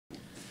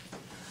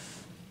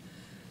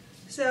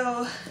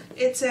So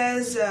it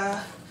says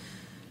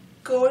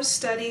course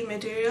study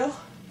material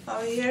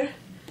over here.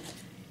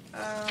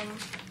 I'm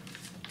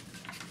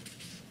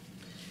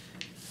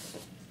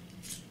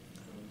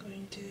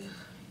going to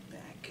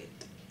back it.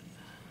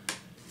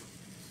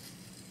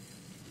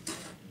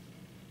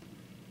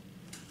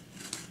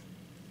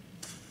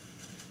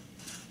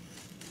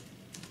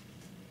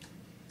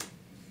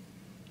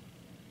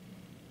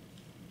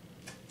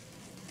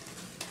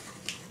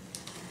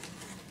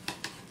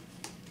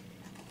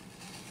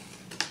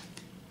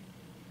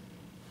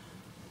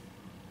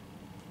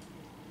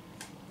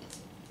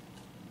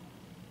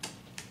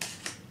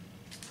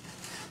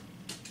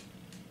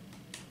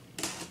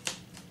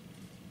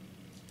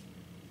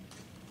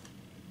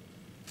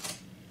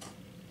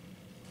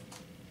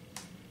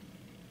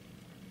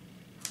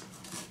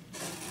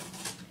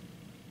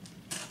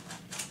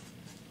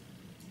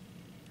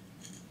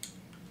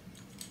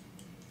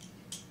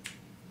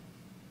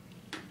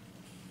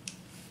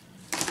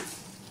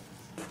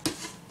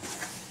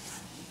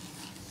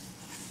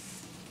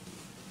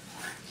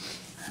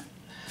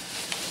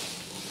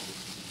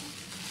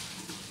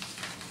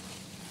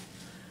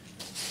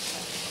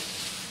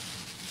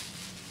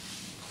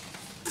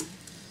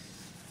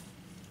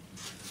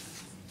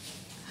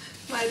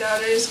 My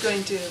daughter is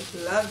going to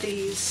love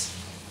these.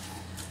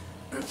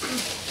 And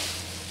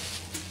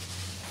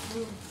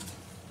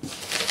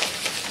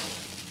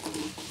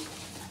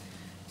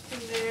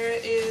there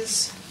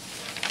is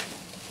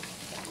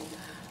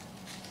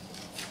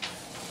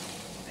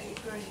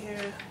paper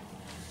here.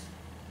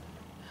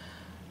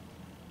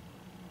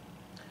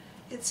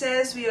 It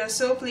says, "We are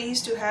so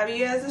pleased to have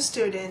you as a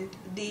student.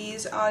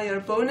 These are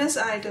your bonus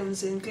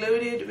items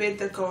included with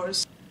the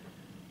course."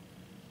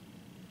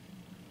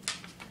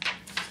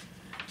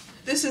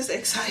 This is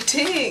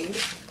exciting.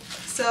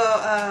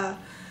 So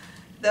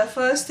the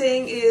first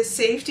thing is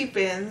safety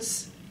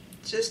pins.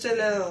 Just a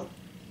little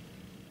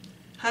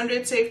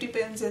 100 safety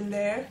pins in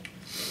there.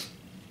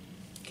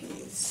 Can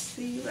you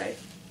see right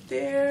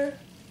there?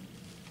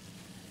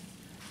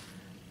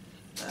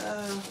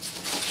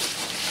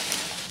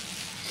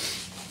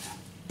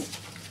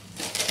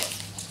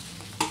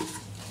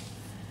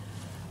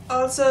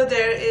 Also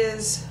there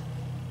is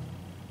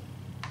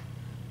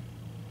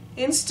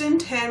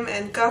instant hem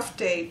and cuff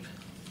tape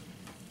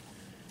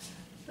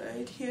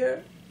right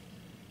here.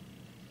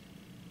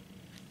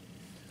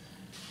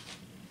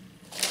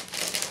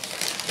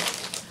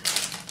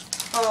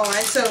 Oh,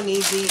 I so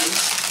need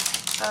these.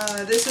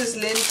 This is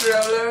lint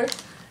roller,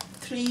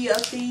 3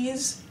 of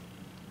these.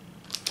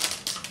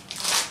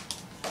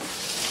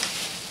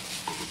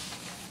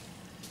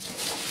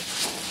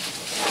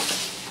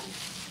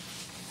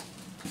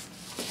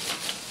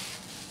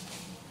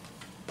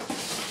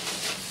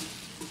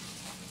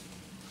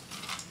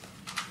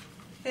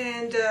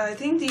 And I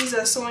think these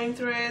are sewing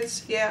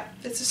threads. Yeah,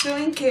 it's a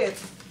sewing kit.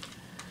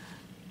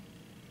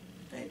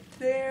 Right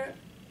there.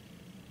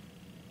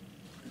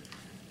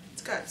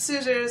 It's got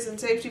scissors and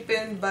safety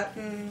pin,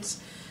 buttons,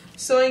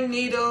 sewing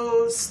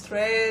needles,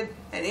 thread,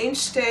 and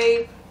inch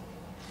tape.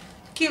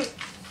 Cute.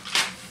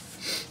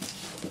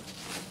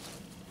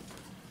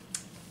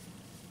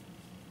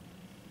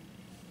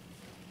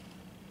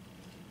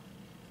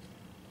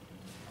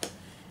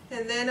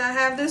 And then I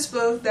have this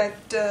book that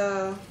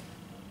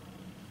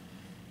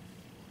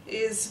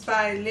is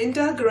by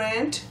Linda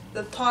Grant,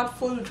 The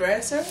Thoughtful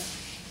Dresser.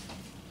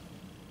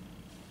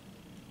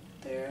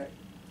 There.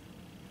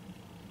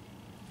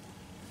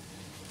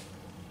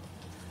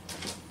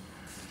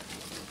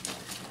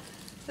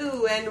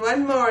 Ooh, and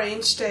one more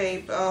inch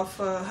tape of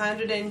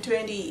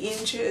 120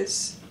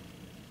 inches.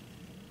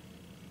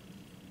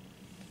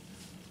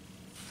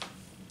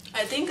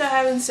 I think I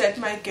haven't set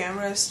my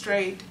camera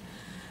straight.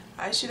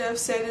 I should have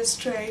set it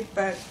straight,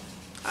 but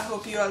I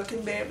hope you all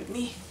can bear with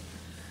me.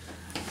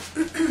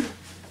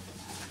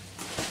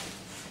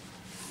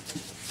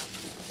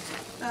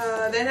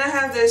 Then I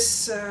have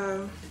this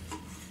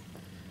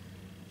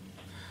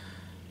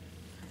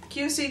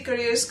QC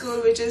Career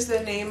School, which is the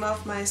name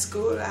of my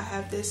school. I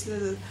have this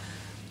little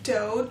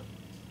toad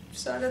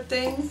sort of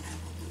thing.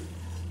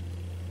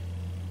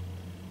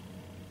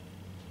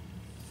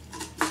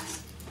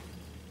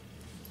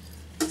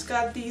 It's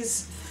got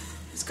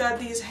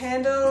these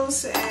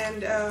handles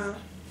and a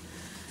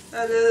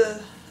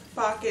little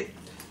pocket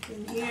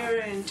in here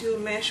and 2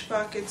 mesh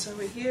pockets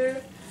over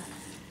here,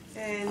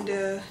 and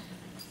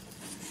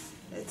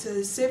it's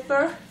a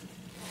zipper.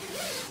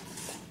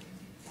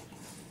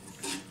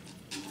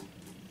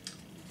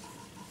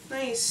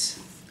 Nice,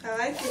 I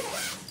like it.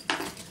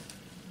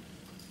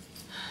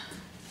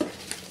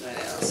 What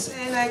else?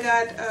 And I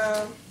got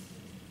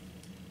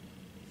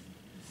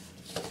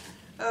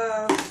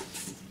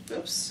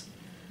oops,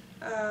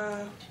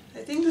 I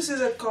think this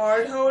is a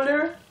card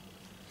holder.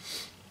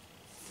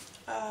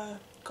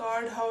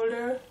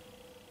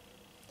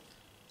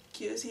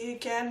 QC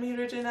Academy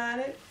written on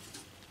it.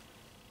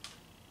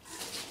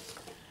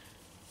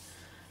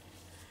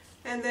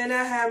 And then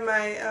I have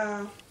my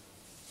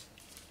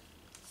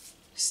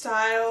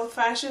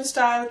fashion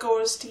style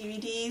course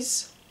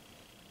DVDs.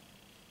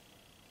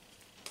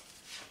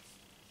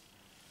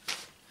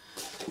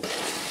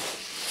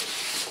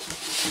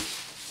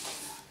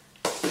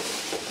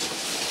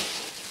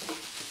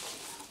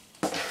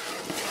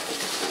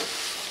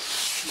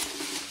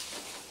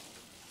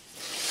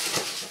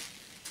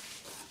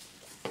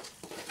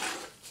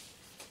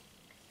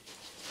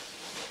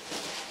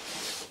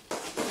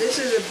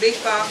 this is a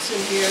big box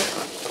in here.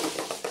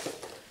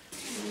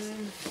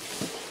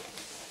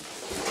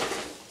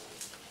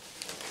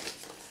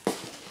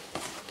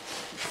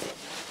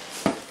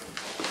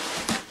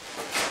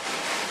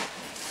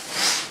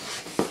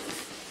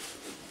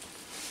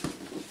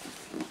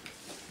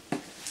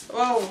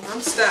 Whoa,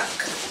 I'm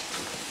stuck.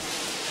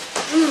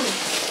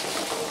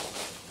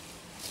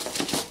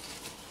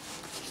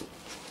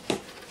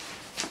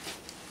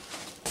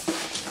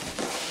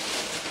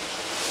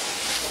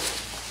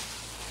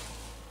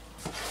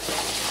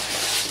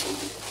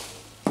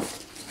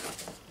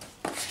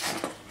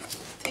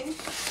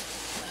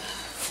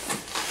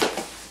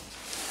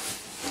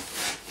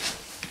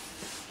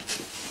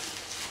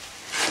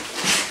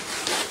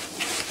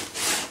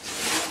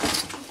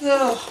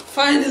 Oh,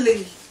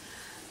 finally.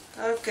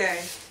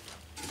 Okay.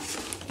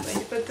 When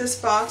you put this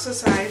box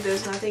aside,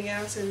 there's nothing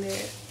else in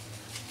there.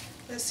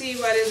 Let's see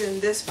what is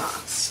in this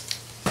box.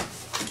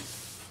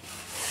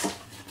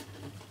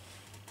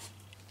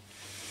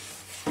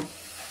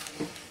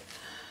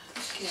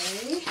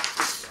 Okay.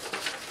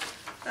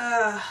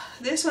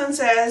 This one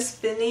says,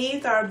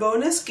 beneath our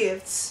bonus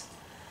gifts,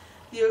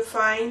 you'll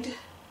find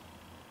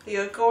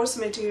your course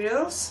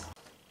materials.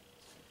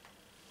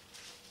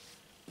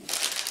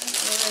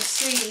 Let's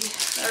see.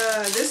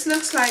 This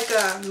looks like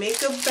a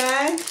makeup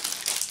bag.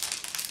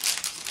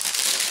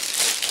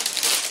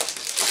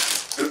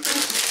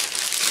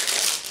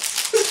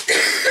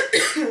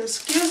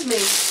 Excuse me.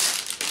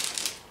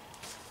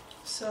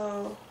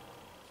 So,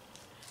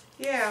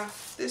 yeah,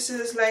 this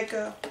is like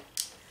a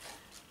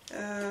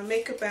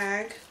makeup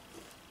bag.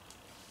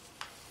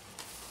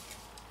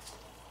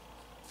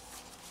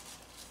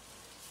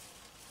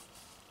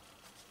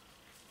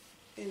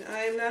 And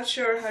I'm not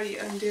sure how you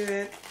undo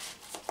it.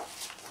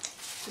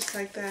 Just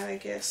like that, I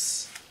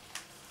guess.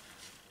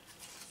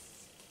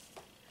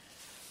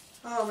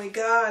 Oh my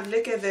god,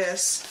 look at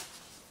this.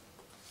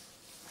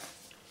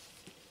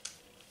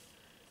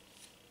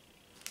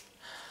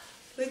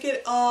 Look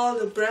at all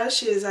the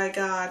brushes I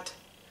got.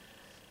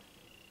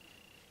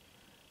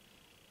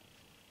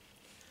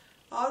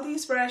 All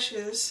these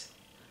brushes,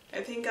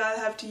 I think I'll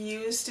have to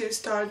use to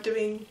start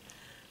doing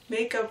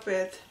makeup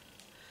with.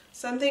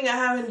 Something I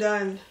haven't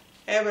done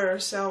ever,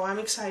 so I'm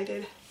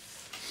excited.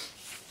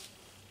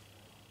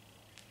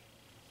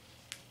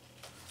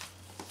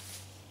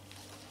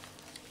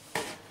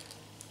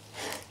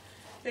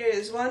 There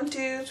is 1,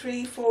 2,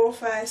 3, 4,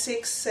 5,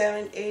 6,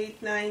 7,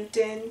 8, 9,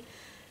 10,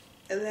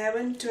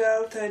 11,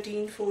 12,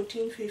 13,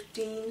 14,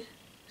 15,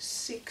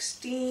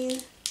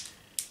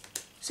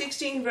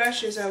 16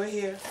 brushes over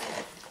here.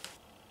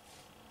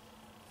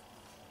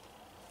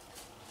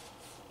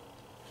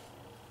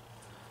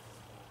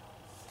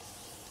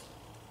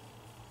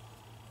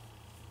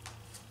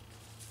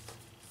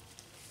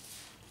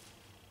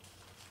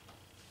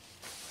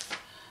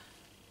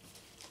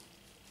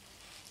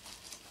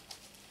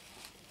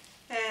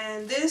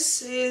 And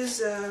this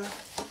is,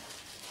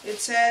 it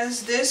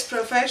says, this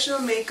professional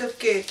makeup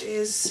kit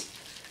is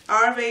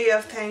our way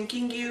of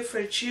thanking you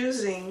for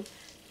choosing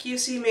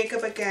QC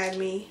Makeup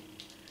Academy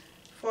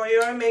for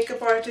your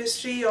makeup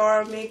artistry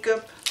or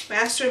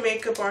master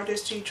makeup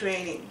artistry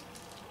training.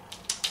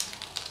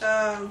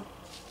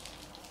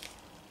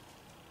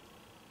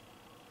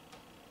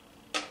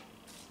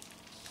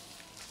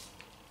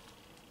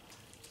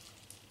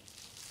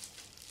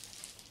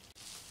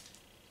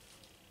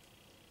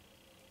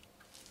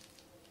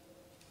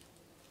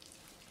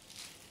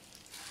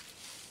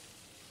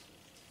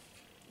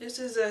 This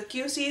is a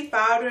QC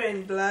powder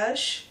and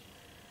blush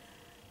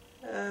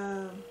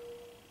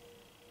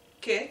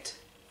kit.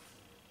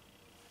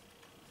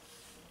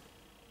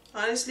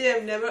 Honestly,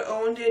 I've never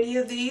owned any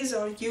of these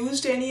or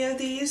used any of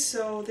these,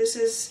 so this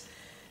is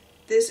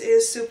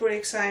super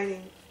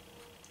exciting.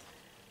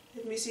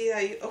 Let me see how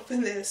you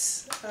open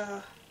this.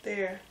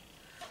 There.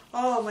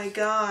 Oh my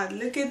god,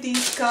 look at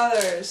these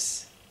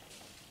colors.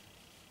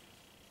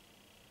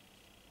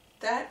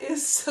 That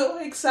is so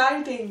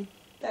exciting.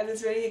 That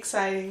is very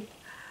exciting.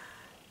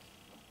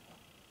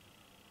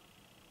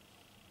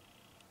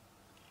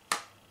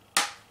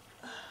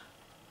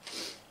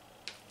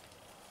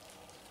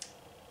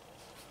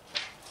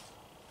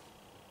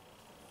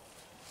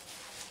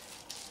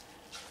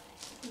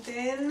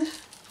 Then,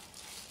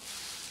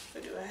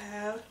 what do I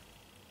have?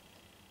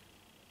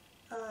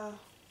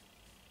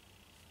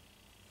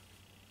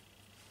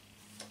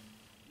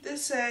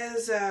 This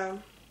says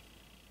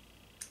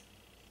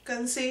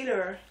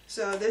concealer.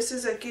 So this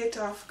is a kit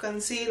of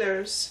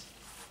concealers.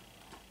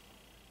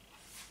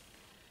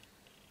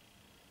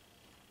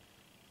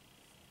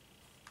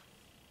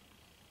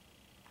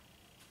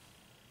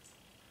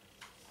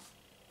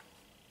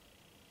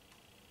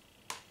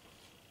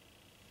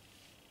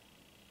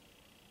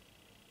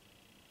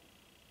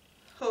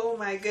 Oh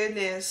my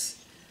goodness,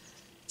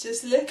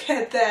 just look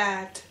at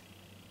that.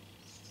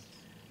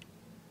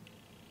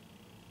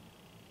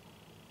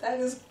 That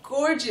is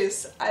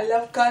gorgeous. I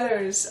love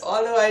colors.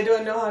 Although I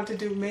don't know how to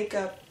do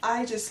makeup,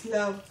 I just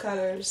love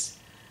colors.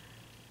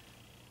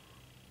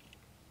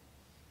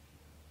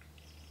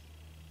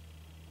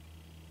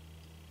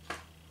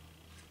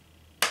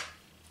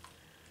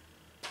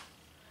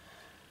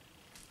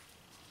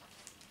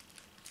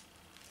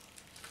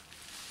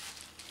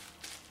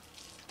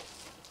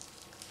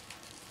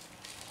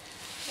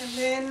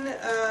 then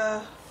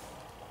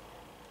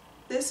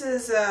this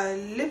is a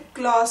lip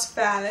gloss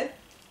palette.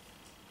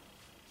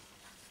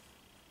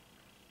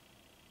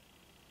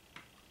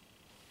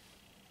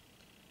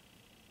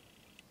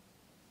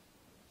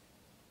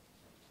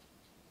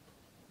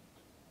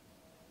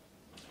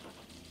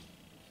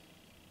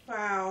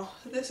 Wow,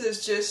 this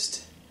is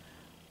just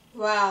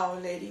wow,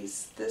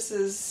 ladies. This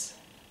is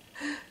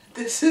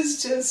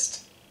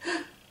just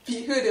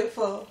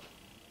beautiful.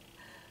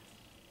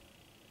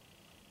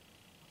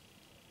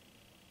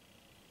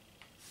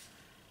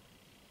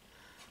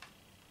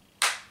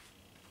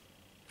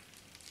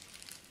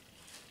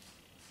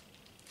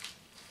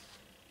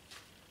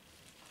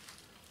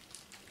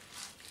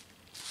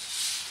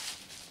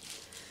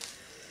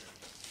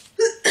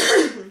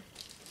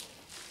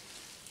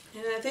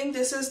 And I think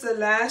this is the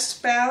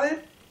last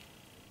palette.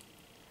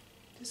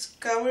 It's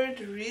covered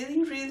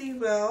really, really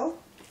well.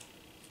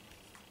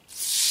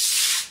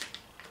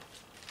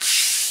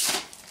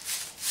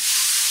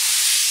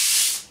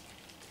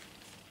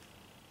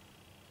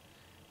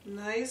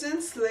 Nice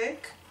and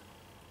slick.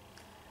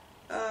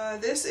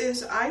 This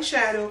is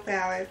eyeshadow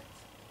palette.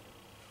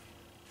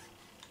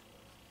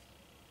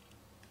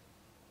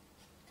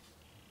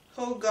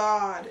 Oh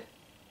God.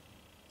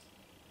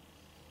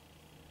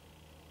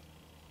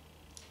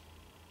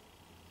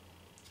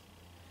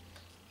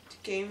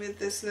 It came with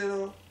this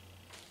little,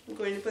 I'm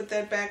going to put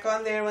that back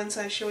on there once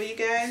I show you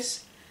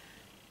guys.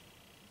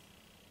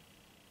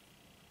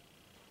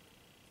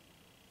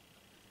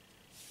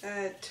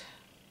 Let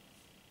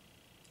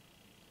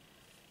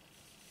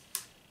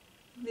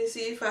me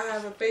see if I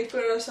have a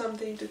paper or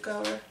something to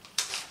cover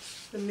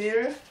the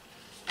mirror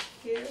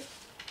here.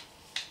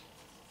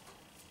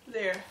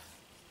 There.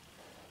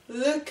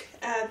 Look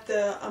at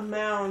the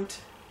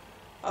amount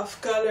of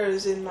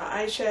colors in my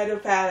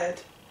eyeshadow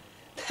palette.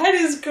 That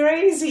is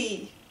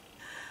crazy.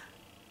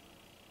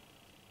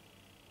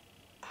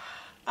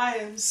 I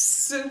am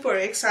super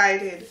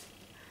excited.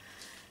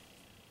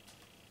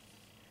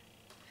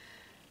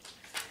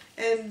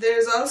 And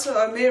there's also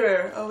a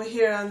mirror over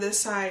here on this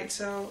side,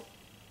 so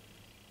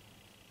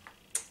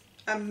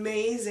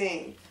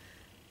amazing.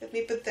 Let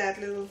me put that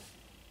little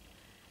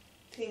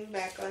thing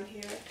back on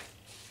here.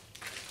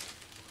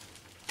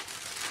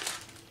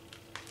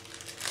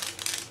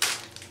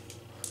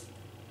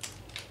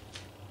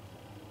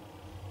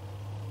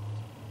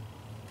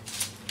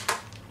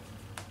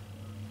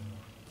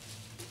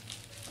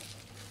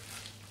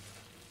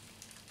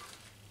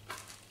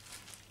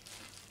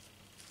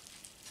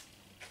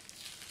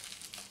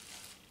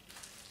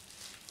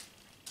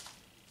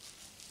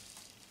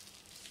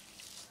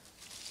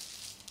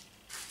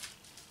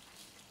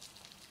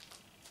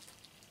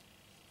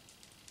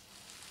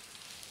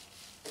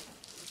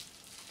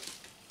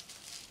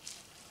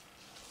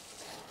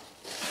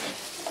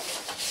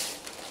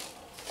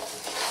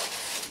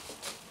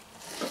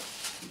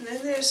 And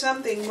then there's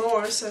something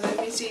more, so let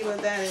me see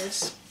what that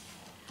is.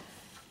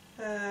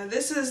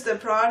 This is the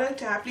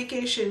product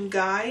application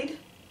guide.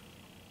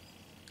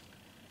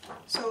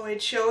 So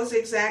it shows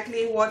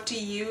exactly what to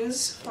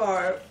use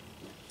for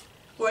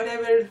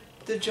whatever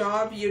the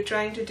job you're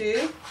trying to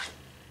do.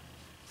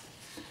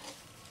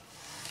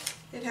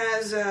 It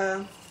has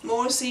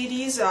more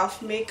CDs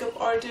of makeup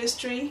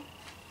artistry.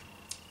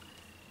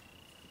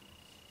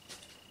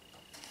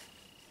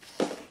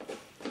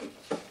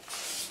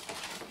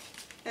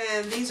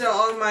 And these are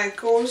all my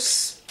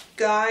course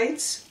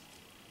guides.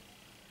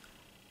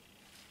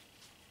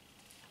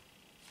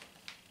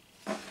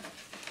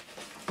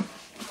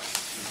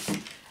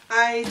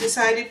 I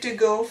decided to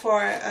go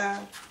for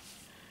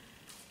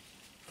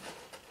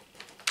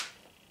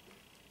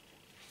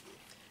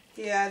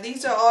yeah,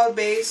 these are all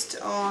based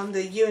on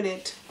the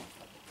unit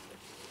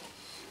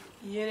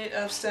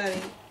of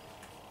study.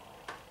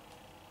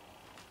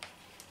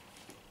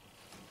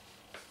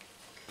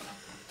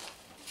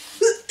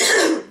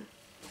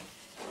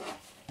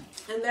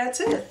 And that's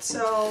it.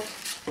 So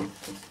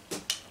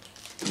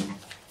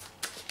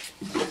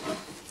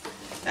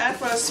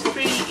that was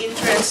pretty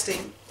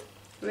interesting.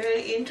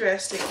 Very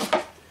interesting.